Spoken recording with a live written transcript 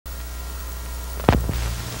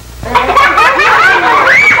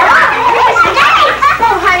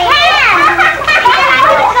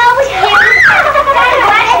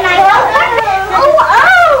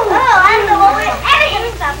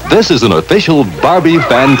This is an official Barbie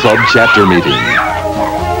Fan Club chapter meeting.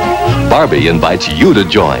 Barbie invites you to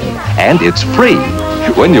join, and it's free.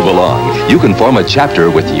 When you belong, you can form a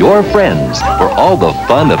chapter with your friends for all the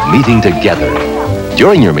fun of meeting together.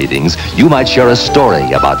 During your meetings, you might share a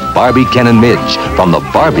story about Barbie, Ken, and Midge from the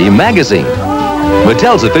Barbie magazine.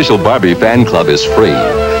 Mattel's official Barbie Fan Club is free.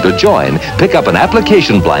 To join, pick up an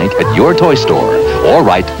application blank at your toy store or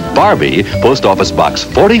write Barbie, Post Office Box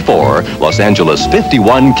 44, Los Angeles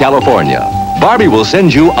 51, California. Barbie will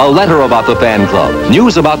send you a letter about the fan club,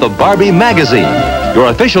 news about the Barbie magazine, your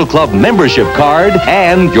official club membership card,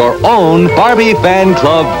 and your own Barbie Fan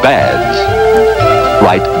Club badge.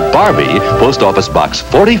 Write Barbie, Post Office Box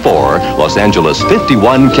 44, Los Angeles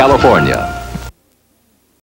 51, California.